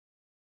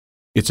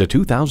It's a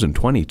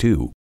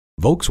 2022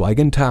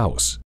 Volkswagen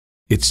Taos.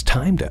 It's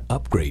time to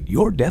upgrade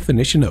your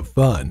definition of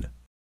fun.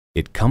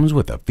 It comes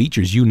with the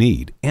features you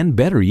need and,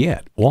 better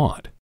yet,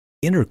 want.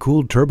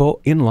 Intercooled turbo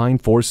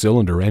inline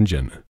 4-cylinder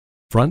engine,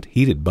 front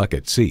heated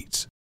bucket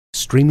seats,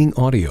 streaming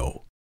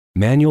audio,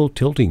 manual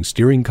tilting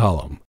steering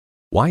column,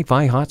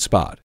 Wi-Fi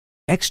hotspot,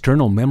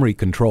 external memory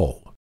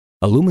control,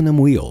 aluminum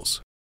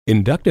wheels,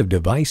 inductive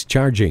device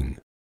charging,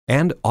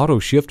 and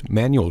auto-shift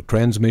manual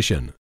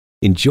transmission.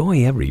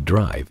 Enjoy every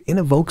drive in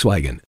a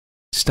Volkswagen.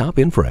 Stop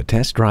in for a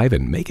test drive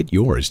and make it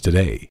yours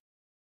today.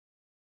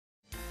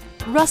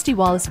 Rusty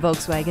Wallis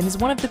Volkswagen is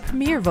one of the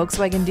premier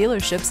Volkswagen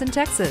dealerships in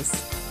Texas.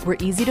 We're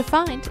easy to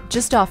find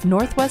just off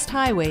Northwest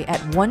Highway at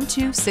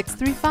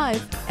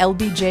 12635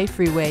 LBJ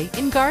Freeway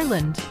in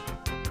Garland.